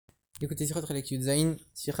Écoutez, Sirot Relek Yudzaïn,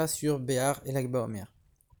 Sira sur Béar et Lag BaOmer.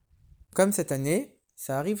 Comme cette année,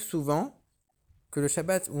 ça arrive souvent que le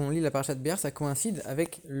Shabbat où on lit la parasha de Béar, ça coïncide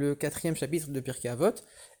avec le 4e chapitre de Pirkei Avot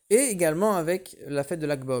et également avec la fête de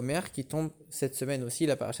Lag BaOmer qui tombe cette semaine aussi,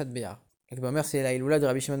 la parasha de Béar. Lag BaOmer, c'est la Iloula de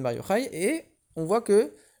Rabbi Shimon Bar Yochai et on voit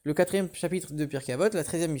que le 4e chapitre de Pirkei Avot, la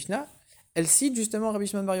 13e Mishnah, elle cite justement Rabbi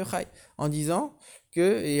Shimon Bar Yochai en disant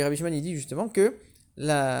que, et Rabbi Shimon il dit justement que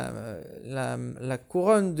la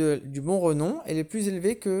couronne du bon renom, elle est plus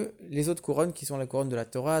élevée que les autres couronnes qui sont la couronne de la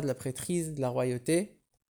Torah, de la prêtrise, de la royauté.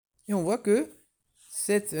 Et on voit que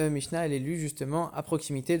cette Mishnah, elle est lue justement à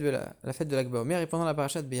proximité de la fête de Lag BaOmer et pendant la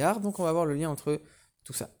paracha de Béar. Donc on va voir le lien entre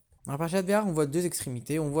tout ça. Dans la paracha de Béar, on voit deux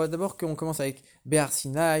extrémités. On voit d'abord qu'on commence avec Béar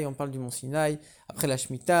Sinaï, on parle du mont Sinaï. Après la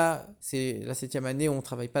Shemitah, c'est la 7e année où on ne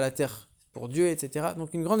travaille pas la terre pour Dieu, etc.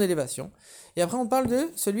 Donc une grande élévation. Et après on parle de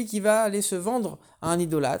celui qui va aller se vendre à un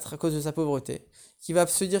idolâtre à cause de sa pauvreté, qui va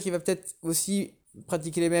se dire qu'il va peut-être aussi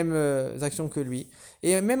pratiquer les mêmes actions que lui.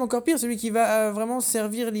 Et même encore pire, celui qui va vraiment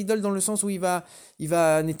servir l'idole dans le sens où il va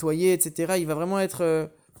nettoyer, etc. Il va vraiment être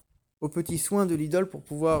aux petits soins de l'idole pour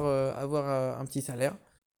pouvoir avoir un petit salaire.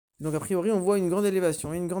 Donc a priori, on voit une grande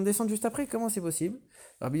élévation et une grande descente juste après. Comment c'est possible?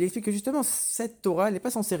 Alors il explique que justement, cette Torah, elle n'est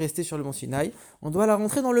pas censée rester sur le mont Sinaï. On doit la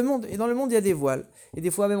rentrer dans le monde. Et dans le monde, il y a des voiles. Et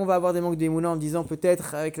des fois même, on va avoir des manques d'émouna en disant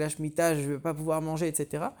peut-être avec la Shemitah, je ne vais pas pouvoir manger,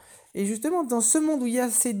 etc. Et justement, dans ce monde où il y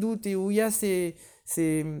a ces doutes et où il y a ces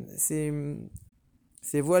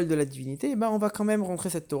voiles de la divinité, on va quand même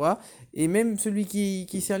rentrer cette Torah. Et même celui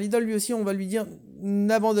qui sert l'idole, lui aussi, on va lui dire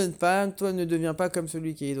n'abandonne pas, toi ne deviens pas comme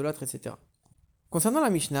celui qui est idolâtre, etc. Concernant la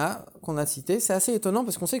Mishnah qu'on a citée, c'est assez étonnant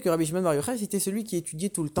parce qu'on sait que Rabbi Shimon Bar Yochai c'était celui qui étudiait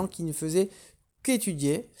tout le temps, qui ne faisait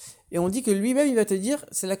qu'étudier. Et on dit que lui-même, il va te dire,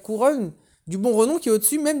 c'est la couronne du bon renom qui est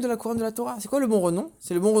au-dessus même de la couronne de la Torah. C'est quoi le bon renom?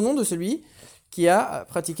 C'est le bon renom de celui qui a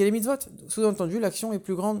pratiqué les mitzvot. Sous-entendu, l'action est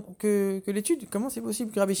plus grande que l'étude. Comment c'est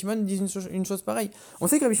possible que Rabbi Shimon dise une chose pareille? On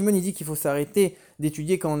sait que Rabbi Shimon il dit qu'il faut s'arrêter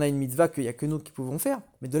d'étudier quand on a une mitzvah, qu'il n'y a que nous qui pouvons faire.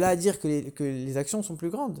 Mais de là à dire que les actions sont plus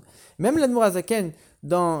grandes. Même l'Admor Hazaken,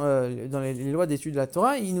 dans les lois d'étude de la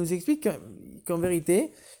Torah, il nous explique qu'en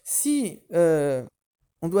vérité, si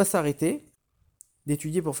on doit s'arrêter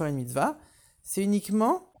d'étudier pour faire une mitzvah, c'est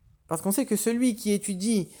uniquement parce qu'on sait que celui qui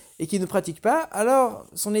étudie et qui ne pratique pas, alors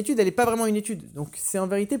son étude, elle n'est pas vraiment une étude. Donc c'est en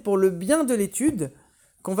vérité pour le bien de l'étude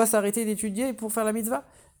qu'on va s'arrêter d'étudier pour faire la mitzvah.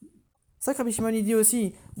 C'est ça que Rabbi Shimon il dit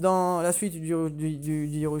aussi dans la suite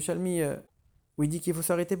du Yerushalmi, où il dit qu'il faut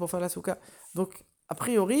s'arrêter pour faire la soukha. Donc a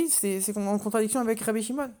priori, c'est en contradiction avec Rabbi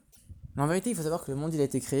Shimon. Mais en vérité, il faut savoir que le monde il a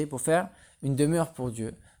été créé pour faire une demeure pour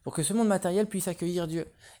Dieu, pour que ce monde matériel puisse accueillir Dieu.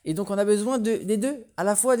 Et donc on a besoin des deux, à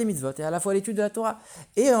la fois des mitzvot et à la fois l'étude de la Torah.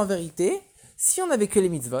 Et en vérité, si on n'avait que les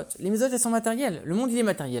mitzvot elles sont matérielles. Le monde il est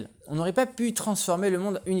matériel. On n'aurait pas pu transformer le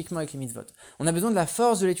monde uniquement avec les mitzvot. On a besoin de la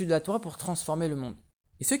force de l'étude de la Torah pour transformer le monde.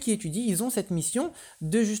 Et ceux qui étudient, ils ont cette mission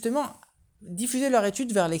de justement diffuser leur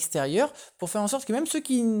étude vers l'extérieur pour faire en sorte que même ceux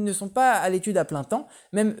qui ne sont pas à l'étude à plein temps,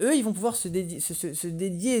 même eux, ils vont pouvoir se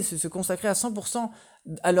consacrer à 100%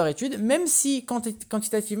 à leur étude, même si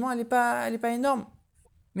quantitativement, elle n'est pas énorme,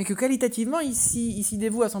 mais que qualitativement, ils s'y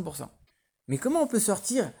dévouent à 100%. Mais comment on peut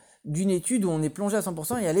sortir d'une étude où on est plongé à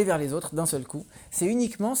 100% et aller vers les autres d'un seul coup? C'est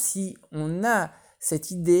uniquement si on a cette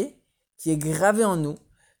idée qui est gravée en nous,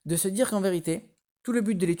 de se dire qu'en vérité, tout le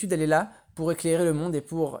but de l'étude, elle est là pour éclairer le monde et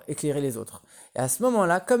pour éclairer les autres. Et à ce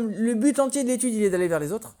moment-là, comme le but entier de l'étude, il est d'aller vers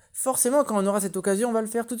les autres, forcément, quand on aura cette occasion, on va le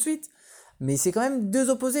faire tout de suite. Mais c'est quand même deux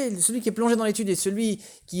opposés. Celui qui est plongé dans l'étude et celui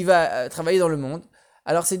qui va travailler dans le monde.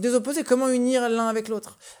 Alors c'est deux opposés, comment unir l'un avec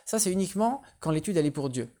l'autre? Ça c'est uniquement quand l'étude elle est pour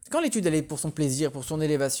Dieu. Quand l'étude elle est pour son plaisir, pour son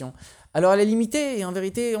élévation, alors elle est limitée et en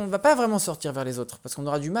vérité on ne va pas vraiment sortir vers les autres parce qu'on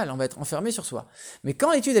aura du mal, on va être enfermé sur soi. Mais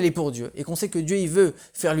quand l'étude elle est pour Dieu et qu'on sait que Dieu il veut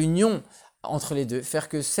faire l'union entre les deux, faire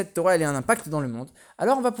que cette Torah elle ait un impact dans le monde,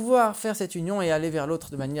 alors on va pouvoir faire cette union et aller vers l'autre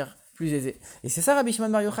de manière plus aisée. Et c'est ça Rabbi Shimon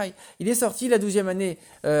Bar Yochai. Il est sorti la 12e année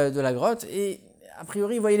de la grotte et a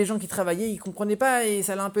priori, il voyait les gens qui travaillaient, il ne comprenait pas et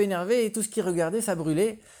ça l'a un peu énervé et tout ce qu'il regardait, ça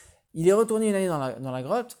brûlait. Il est retourné une année dans la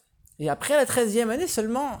grotte et après la 13e année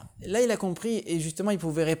seulement, là il a compris et justement il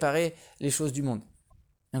pouvait réparer les choses du monde.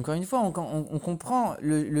 Et encore une fois, on comprend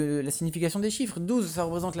la signification des chiffres. 12, ça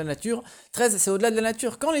représente la nature. 13, c'est au-delà de la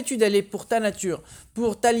nature. Quand l'étude, elle est pour ta nature,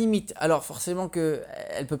 pour ta limite, alors forcément qu'elle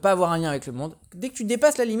ne peut pas avoir un lien avec le monde. Dès que tu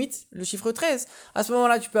dépasses la limite, le chiffre 13, à ce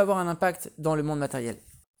moment-là, tu peux avoir un impact dans le monde matériel.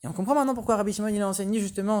 Et on comprend maintenant pourquoi Rabbi Shimon il a enseigné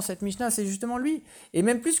justement cette Mishnah, c'est justement lui. Et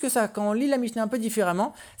même plus que ça, quand on lit la Mishnah un peu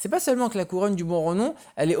différemment, c'est pas seulement que la couronne du bon renom,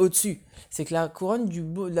 elle est au-dessus. C'est que la couronne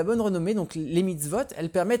de la bonne renommée, donc les mitzvot, elles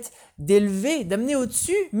permettent d'élever, d'amener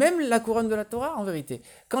au-dessus même la couronne de la Torah en vérité.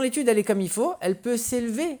 Quand l'étude elle est comme il faut, elle peut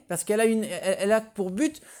s'élever parce elle a pour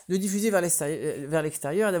but de diffuser vers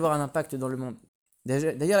l'extérieur et d'avoir un impact dans le monde.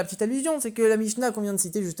 D'ailleurs, la petite allusion, c'est que la Mishnah qu'on vient de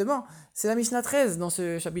citer justement, c'est la Mishnah 13 dans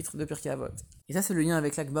ce chapitre de Pirkei Avot. Et ça, c'est le lien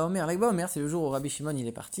avec l'Ag BaOmer. L'Ag BaOmer, c'est le jour où Rabbi Shimon il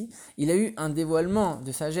est parti. Il a eu un dévoilement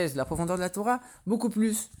de sagesse, de la profondeur de la Torah, beaucoup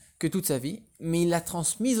plus que toute sa vie, mais il l'a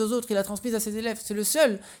transmise aux autres, il l'a transmise à ses élèves. C'est le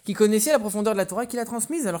seul qui connaissait la profondeur de la Torah qui l'a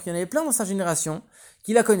transmise, alors qu'il y en avait plein dans sa génération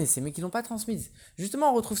qui la connaissaient, mais qui l'ont pas transmise.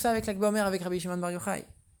 Justement, on retrouve ça avec l'Ag BaOmer, avec Rabbi Shimon Bar Yochai.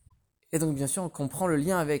 Et donc, bien sûr, on comprend le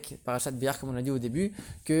lien avec Parashat Béar, comme on l'a dit au début,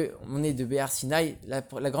 qu'on est de Béar Sinaï, la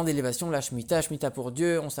grande élévation, la Shemitah pour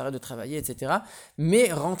Dieu, on s'arrête de travailler, etc.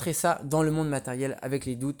 Mais rentrer ça dans le monde matériel avec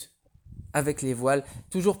les doutes, avec les voiles,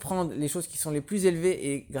 toujours prendre les choses qui sont les plus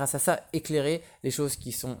élevées et grâce à ça éclairer les choses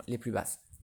qui sont les plus basses.